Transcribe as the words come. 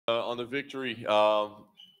on the victory. How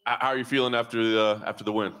are you feeling after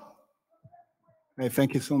the win? Hey,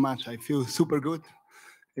 thank you so much. I feel super good.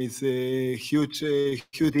 It's a huge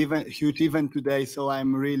event today. So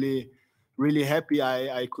I'm really happy.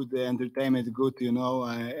 I could entertain it good.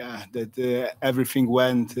 That everything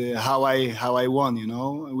went how I won.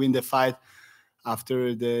 Win the fight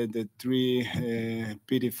after the three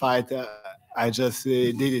pity fight. I just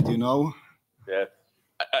did it. Yeah.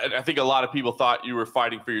 I think a lot of people thought you were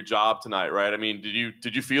fighting for your job tonight, right? I mean,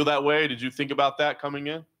 did you feel that way? Did you think about that coming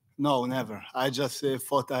in? No, never. I just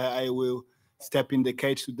thought I will step in the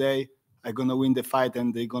cage today. I'm gonna win the fight,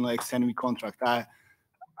 and they're gonna extend me contract. I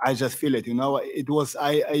just feel it. It was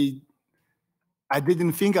I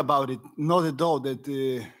didn't think about it, not at all, that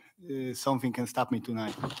something can stop me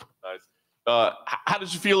tonight. Nice. How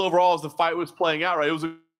did you feel overall as the fight was playing out? Right, it was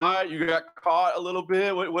a fight. You got caught a little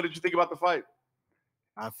bit. What did you think about the fight?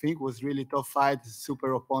 I think it was really tough fight.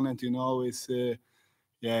 Super opponent. Is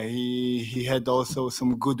he had also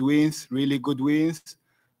some good wins, really good wins.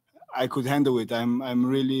 I could handle it. I'm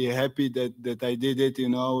really happy that I did it.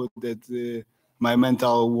 That my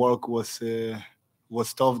mental work was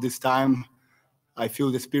tough this time. I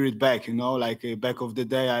feel the spirit back. Back of the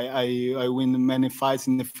day, I win many fights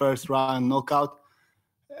in the first round knockout,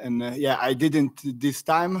 and I didn't this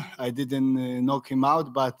time. I didn't knock him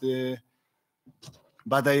out, but I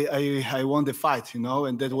won the fight.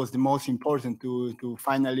 And that was the most important to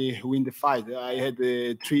finally win the fight. I had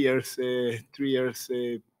 3 years. 3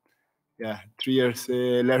 years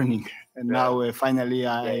learning, and now finally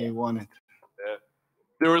I won it. Yeah.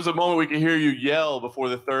 There was a moment we could hear you yell before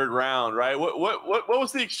the 3rd round, right? What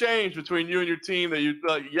was the exchange between you and your team that you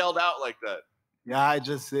yelled out like that? Yeah, I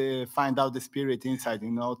just find out the spirit inside,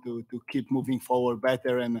 to keep moving forward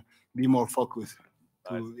better and be more focused.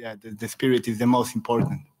 Nice. The spirit is the most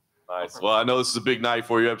important. Nice. Well, I know this is a big night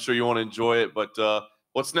for you. I'm sure you want to enjoy it, but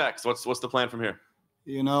what's next? What's the plan from here?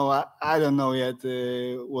 I don't know yet.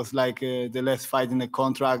 It was like the last fight in the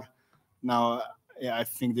contract. Now, I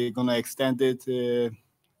think they're gonna extend it.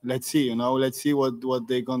 Let's see. Let's see what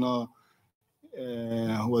they're gonna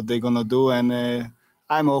do, and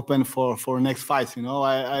I'm open for next fights.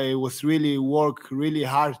 I was work really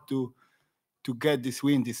hard to get this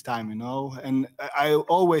win this time. And I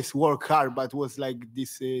always work hard, but it was like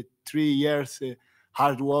this 3 years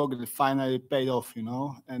hard work that finally paid off.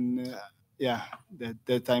 And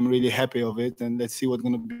that I'm really happy of it, and let's see what's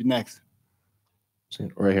going to be next.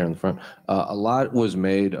 Right here in the front. A lot was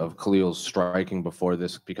made of Khalil's striking before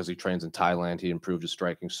this because he trains in Thailand. He improved his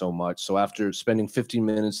striking so much. So after spending 15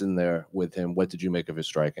 minutes in there with him, what did you make of his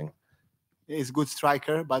striking? He's a good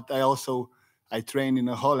striker, but I train in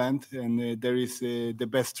Holland, and there is the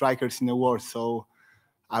best strikers in the world. So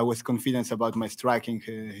I was confident about my striking.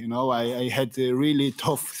 I had really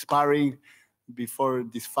tough sparring before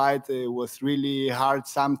this fight. It was really hard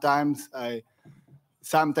sometimes.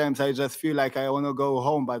 Sometimes I just feel like I want to go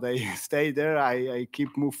home, but I stay there. I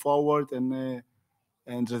keep move forward and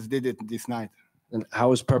just did it this night. And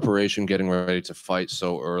how is preparation getting ready to fight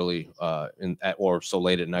so early or so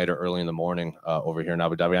late at night or early in the morning over here in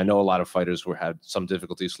Abu Dhabi? I know a lot of fighters had some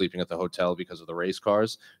difficulty sleeping at the hotel because of the race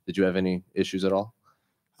cars. Did you have any issues at all?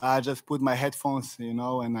 I just put my headphones,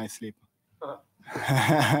 and I sleep.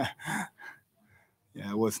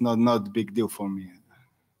 It was not a big deal for me.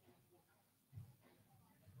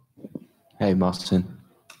 Hey, Marcin.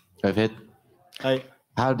 Over here. Hi.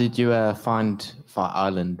 How did you find Fight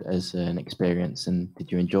Island as an experience, and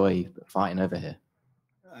did you enjoy fighting over here?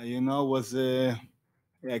 It was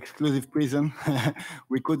exclusive prison.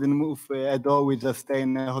 We couldn't move at all. We just stay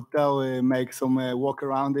in a hotel, make some walk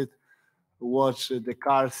around it, watch the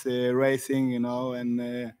cars racing,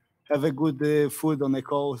 and have a good food on the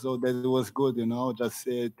call. So that was good, just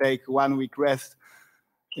take 1 week rest.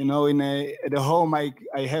 At the home, I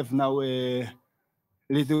have now a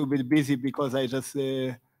little bit busy because I just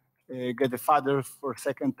get a father for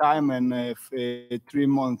second time and a 3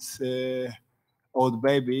 months old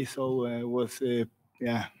baby. So it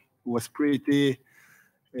was pretty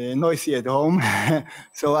noisy at home.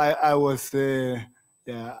 So I was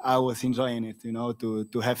enjoying it,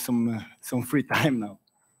 to have some free time now.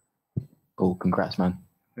 Cool, congrats, man.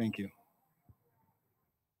 Thank you.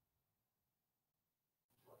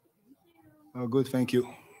 Oh, good, thank you.